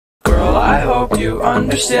hope you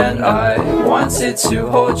understand. I wanted to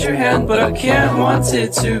hold your hand, but I can't.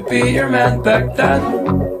 Wanted to be your man back then.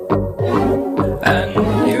 And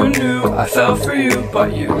you knew I fell for you,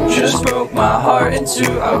 but you just broke my heart in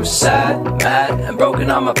two. I was sad, mad, and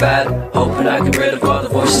broken on my bed, hoping I could rid of all the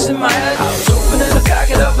voices in my head. I was opening a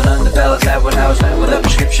packet of an undeveloped head when I was met with a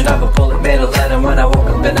prescription of a bullet made of lead. And when I woke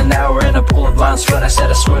up in an hour in a pool of violence, when I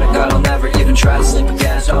said I swear to God I'll never even try to sleep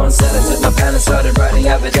again. So instead I took my pen and started writing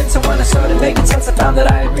evidence. And when I started making sense I found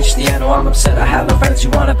that I had reached the end. Oh, I'm upset, I have no friends, you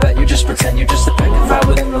wanna bet, you just pretend you're just a pick and fight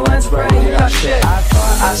within the lines of writing your shit. I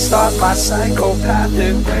thought I stopped my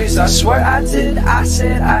psychopathic ways, I swear I did. I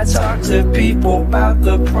said I talked to people about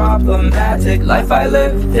the problematic life I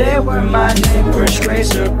lived. They were my neighbors,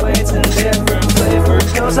 razor blades and different flavored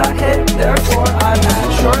pills I hit. Therefore I'm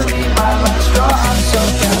actually my last straw. I'm so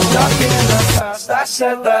stuck in the past. I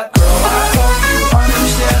said that, girl, I hope you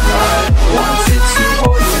understand. I wanted to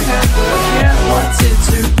hold your hand, but I can't. Wanted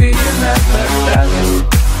to be your man back then.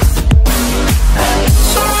 And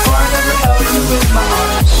so far never held you in my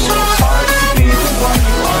arms. So it's hard to be the one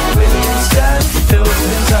you are with instead. Filled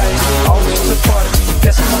with anxiety, always apart.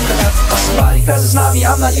 Guess I'm not gonna have to fuss somebody, cause it's not me.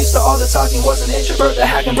 I'm not used to all the talking, was an introvert that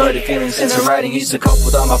had converted feelings into writing. Used to cope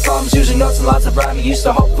with all my problems, using notes and lots of rhyming. Used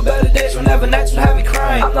to hope for better days whenever nights would have me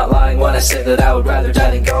crying. I'm not lying when I say that I would rather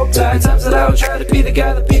die than go back. Times that I would try to be the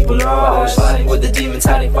guy that people know. I was fighting with the demons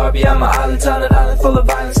hiding far beyond my island. On an island full of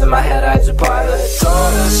violence, in my head I had to pilot. So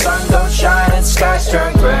the sun don't shine and skies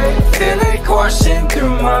turn gray. Feel it coursing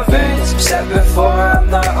through my veins. Said before I'm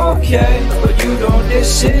not okay, but you don't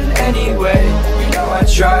listen anyway. You know I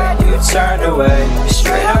tried, you turned away. You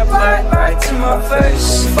straight up lied right to my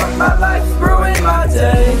face. Fuck my life, ruin my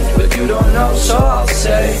day. But you don't know, so I'll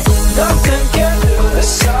say nothing can do the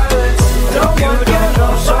silence. No one can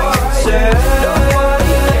know, so I'll say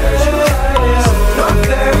nobody cares, you hide it. Not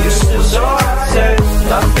fair, you still, so I'll say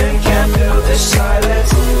nothing can do the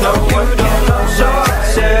silence. No one can know, so I'll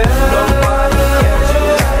say nobody cares, you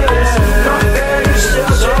hide it. Not fair, you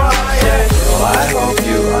still, so I'll say I hope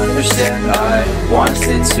you understand. I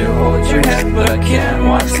wanted to hold your hand, but I can't.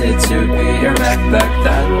 Wanted to be your man back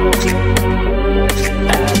then.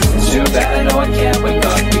 And too bad I know I can't wake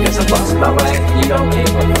up, because I've lost my way and you don't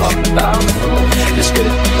give a fuck about me. This could be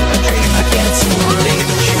a dream, I can't see the things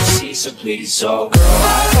that you see, so please, oh girl,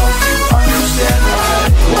 I hope you understand. I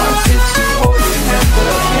wanted to hold your hand, but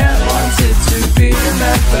I can't. Wanted to be your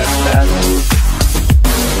man back then.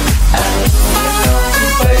 And you know we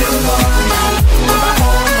played along. In my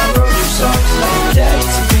home I wrote your songs like day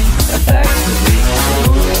to me. Effectively,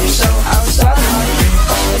 you're so outside my dreams.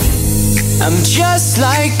 I'm just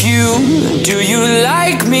like you, do you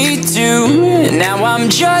like me too? Now I'm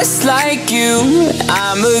just like you,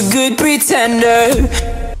 I'm a good pretender.